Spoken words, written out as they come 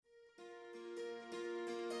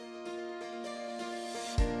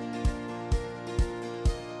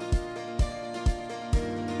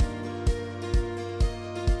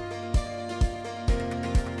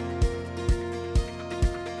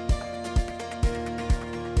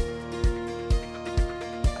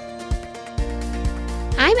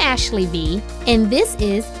I'm Ashley V, and this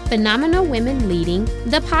is Phenomenal Women Leading,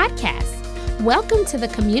 the podcast. Welcome to the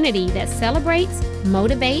community that celebrates,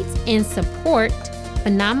 motivates, and supports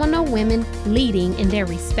phenomenal women leading in their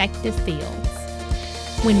respective fields.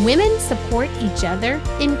 When women support each other,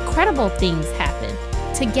 incredible things happen.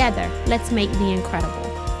 Together, let's make the incredible.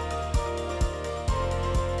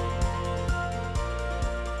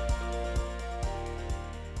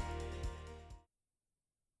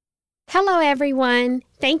 Hello, everyone.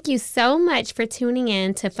 Thank you so much for tuning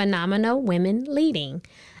in to Phenomenal Women Leading.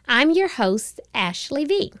 I'm your host, Ashley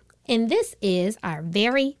V, and this is our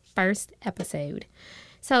very first episode.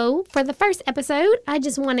 So for the first episode, I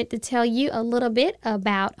just wanted to tell you a little bit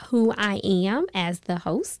about who I am as the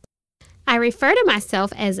host. I refer to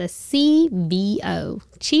myself as a CVO,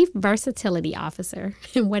 Chief Versatility Officer.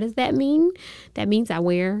 And what does that mean? That means I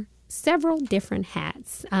wear several different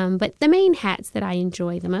hats, but the main hats that I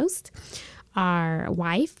enjoy the most are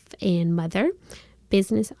wife and mother,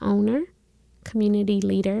 business owner, community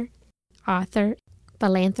leader, author,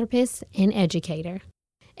 philanthropist, and educator.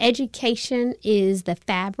 Education is the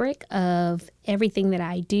fabric of everything that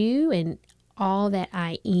I do and all that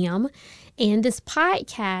I am. And this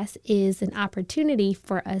podcast is an opportunity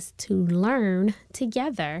for us to learn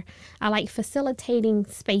together. I like facilitating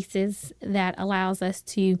spaces that allows us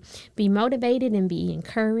to be motivated and be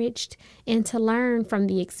encouraged and to learn from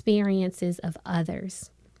the experiences of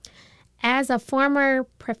others. As a former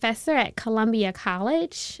professor at Columbia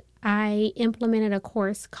College, I implemented a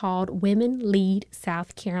course called Women Lead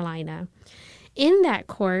South Carolina. In that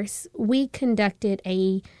course, we conducted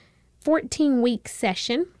a 14-week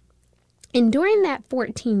session. And during that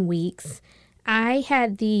 14 weeks, I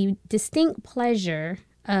had the distinct pleasure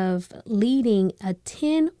of leading a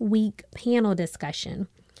 10-week panel discussion.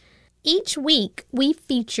 Each week, we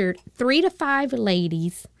featured 3 to 5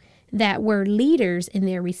 ladies that were leaders in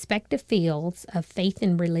their respective fields of faith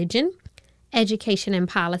and religion, education and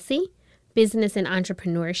policy, business and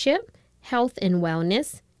entrepreneurship, health and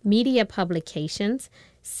wellness, media publications,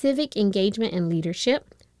 civic engagement and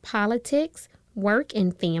leadership, politics, work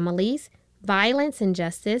and families, violence and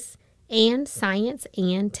justice, and science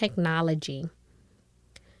and technology.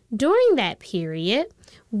 During that period,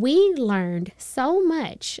 we learned so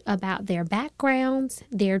much about their backgrounds,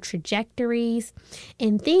 their trajectories,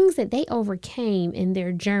 and things that they overcame in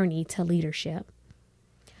their journey to leadership.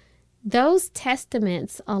 Those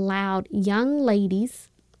testaments allowed young ladies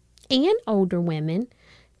and older women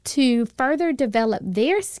to further develop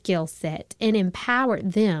their skill set and empower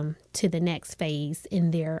them to the next phase in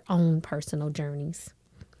their own personal journeys.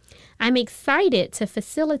 I'm excited to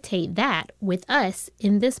facilitate that with us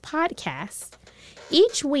in this podcast.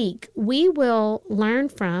 Each week, we will learn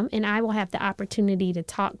from, and I will have the opportunity to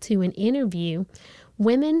talk to and interview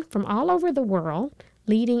women from all over the world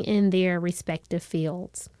leading in their respective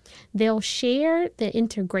fields. They'll share the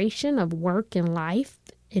integration of work and life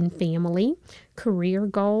and family, career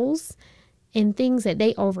goals, and things that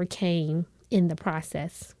they overcame in the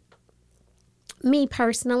process. Me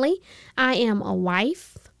personally, I am a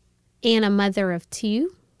wife and a mother of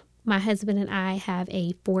 2. My husband and I have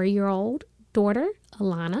a 4-year-old daughter,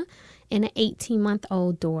 Alana, and an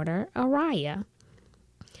 18-month-old daughter, Araya.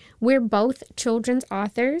 We're both children's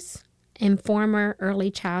authors and former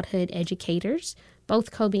early childhood educators. Both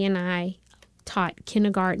Kobe and I taught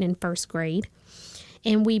kindergarten and first grade.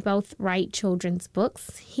 And we both write children's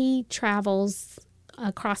books. He travels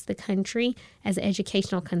across the country as an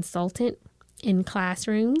educational consultant in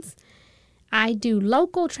classrooms. I do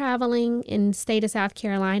local traveling in the state of South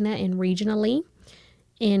Carolina and regionally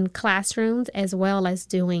in classrooms, as well as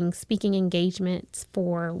doing speaking engagements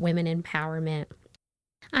for women empowerment.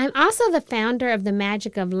 I'm also the founder of the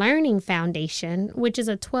Magic of Learning Foundation, which is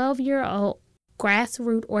a 12-year-old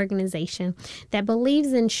grassroots organization that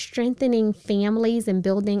believes in strengthening families and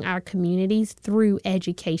building our communities through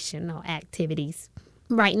educational activities.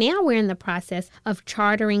 Right now, we're in the process of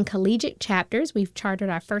chartering collegiate chapters. We've chartered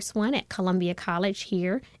our first one at Columbia College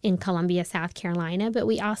here in Columbia, South Carolina, but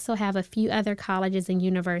we also have a few other colleges and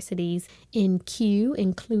universities in queue,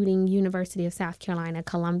 including University of South Carolina,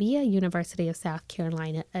 Columbia, University of South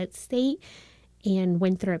Carolina Upstate, and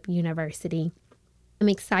Winthrop University. I'm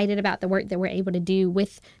excited about the work that we're able to do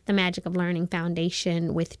with the Magic of Learning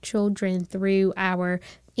Foundation with children through our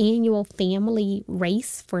annual family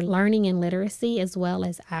race for learning and literacy, as well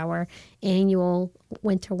as our annual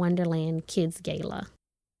Winter Wonderland Kids Gala.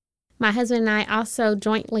 My husband and I also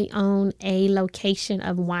jointly own a location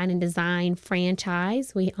of wine and design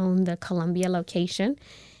franchise. We own the Columbia location,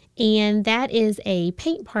 and that is a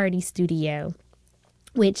paint party studio,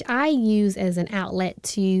 which I use as an outlet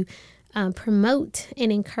to promote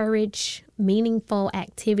and encourage meaningful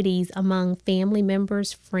activities among family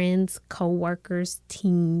members, friends, coworkers,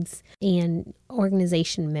 teams, and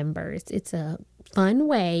organization members. It's a fun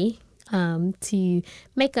way to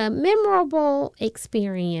make a memorable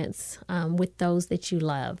experience with those that you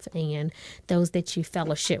love and those that you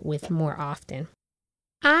fellowship with more often.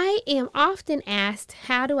 I am often asked,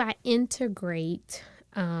 how do I integrate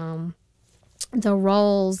the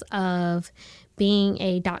roles of being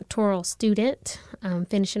a doctoral student,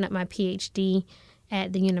 finishing up my PhD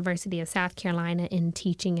at the University of South Carolina in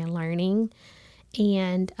teaching and learning,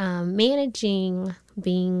 and managing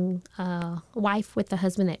being a wife with a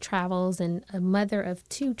husband that travels and a mother of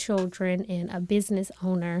 2 children and a business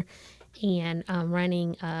owner and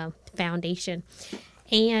running a foundation.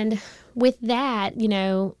 And with that,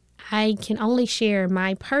 I can only share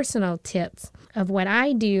my personal tips of what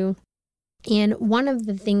I do. And one of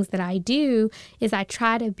the things that I do is I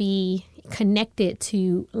try to be connected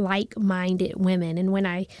to like-minded women. And when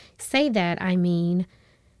I say that, I mean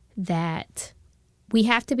that we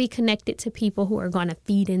have to be connected to people who are going to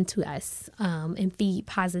feed into us and feed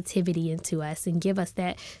positivity into us and give us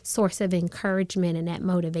that source of encouragement and that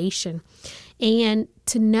motivation. And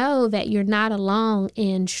to know that you're not alone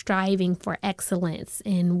in striving for excellence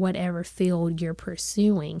in whatever field you're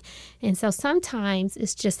pursuing. And so sometimes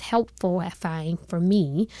it's just helpful, I find, for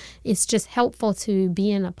me, it's just helpful to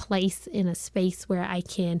be in a place, in a space where I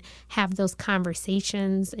can have those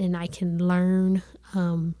conversations and I can learn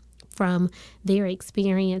from their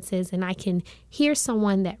experiences, and I can hear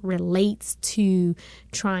someone that relates to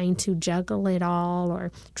trying to juggle it all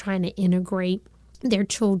or trying to integrate their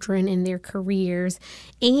children and their careers,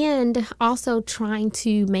 and also trying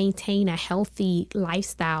to maintain a healthy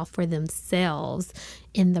lifestyle for themselves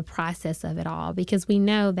in the process of it all. Because we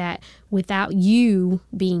know that without you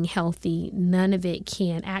being healthy, none of it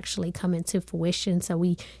can actually come into fruition. So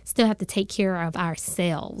we still have to take care of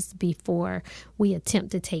ourselves before we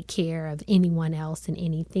attempt to take care of anyone else and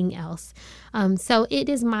anything else. So it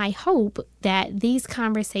is my hope that these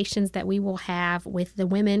conversations that we will have with the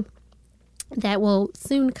women that will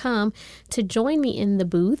soon come to join me in the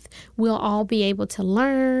booth, we'll all be able to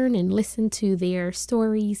learn and listen to their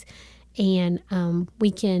stories. And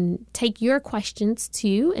we can take your questions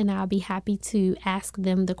too, and I'll be happy to ask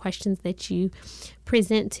them the questions that you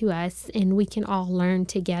present to us, and we can all learn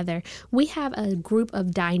together. We have a group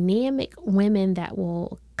of dynamic women that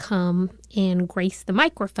will come and grace the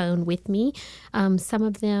microphone with me. Some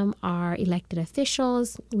of them are elected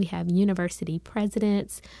officials. We have university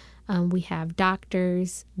presidents. We have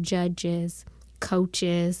doctors, judges,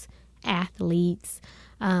 coaches, athletes.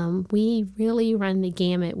 We really run the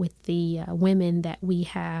gamut with the women that we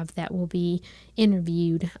have that will be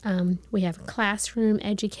interviewed. We have classroom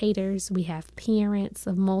educators. We have parents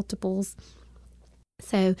of multiples.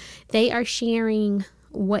 So they are sharing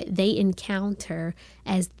what they encounter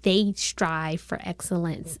as they strive for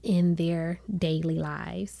excellence in their daily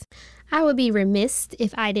lives. I would be remiss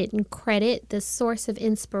if I didn't credit the source of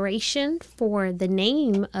inspiration for the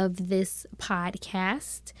name of this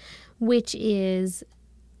podcast, which is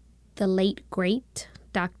the late, great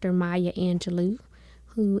Dr. Maya Angelou,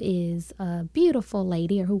 who is a beautiful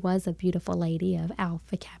lady, or who was a beautiful lady of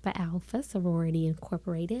Alpha Kappa Alpha Sorority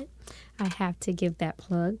Incorporated. I have to give that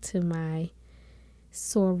plug to my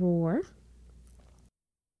soror.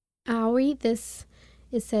 I'll read this.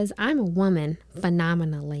 It says, I'm a woman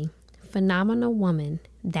phenomenally. Phenomenal woman,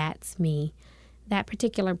 that's me. That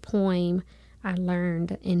particular poem I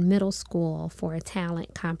learned in middle school for a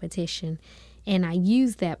talent competition, and I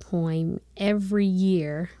use that poem every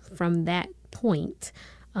year from that point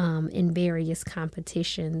in various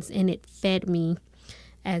competitions, and it fed me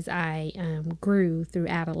as I grew through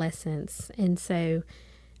adolescence. And so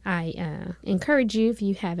I encourage you, if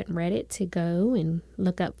you haven't read it, to go and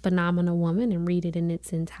look up Phenomenal Woman and read it in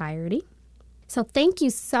its entirety. So thank you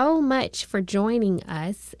so much for joining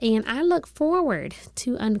us, and I look forward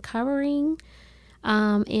to uncovering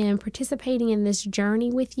and participating in this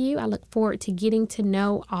journey with you. I look forward to getting to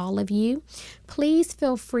know all of you. Please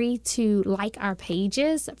feel free to like our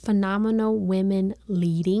pages, Phenomenal Women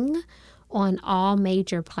Leading, on all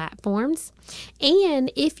major platforms.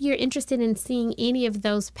 And if you're interested in seeing any of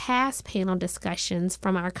those past panel discussions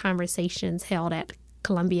from our conversations held at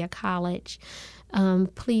Columbia College,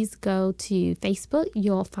 please go to Facebook.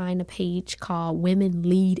 You'll find a page called Women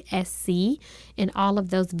Lead SC, and all of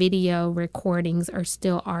those video recordings are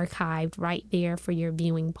still archived right there for your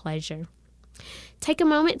viewing pleasure. Take a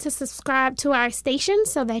moment to subscribe to our station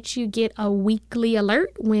so that you get a weekly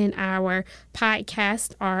alert when our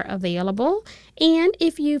podcasts are available. And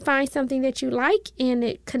if you find something that you like and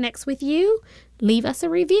it connects with you, leave us a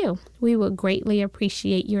review. We will greatly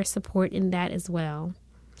appreciate your support in that as well.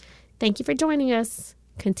 Thank you for joining us.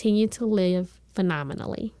 Continue to live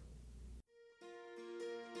phenomenally.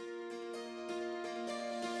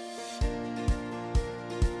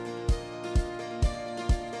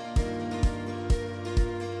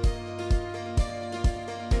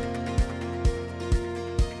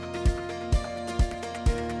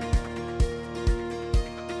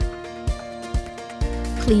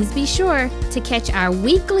 Please be sure to catch our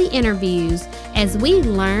weekly interviews as we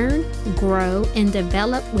learn, grow, and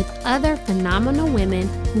develop with other phenomenal women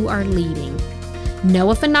who are leading.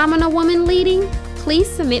 Know a phenomenal woman leading? Please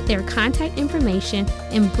submit their contact information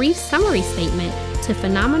and brief summary statement to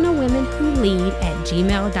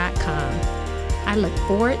phenomenalwomenwholead@gmail.com. I look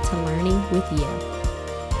forward to learning with you.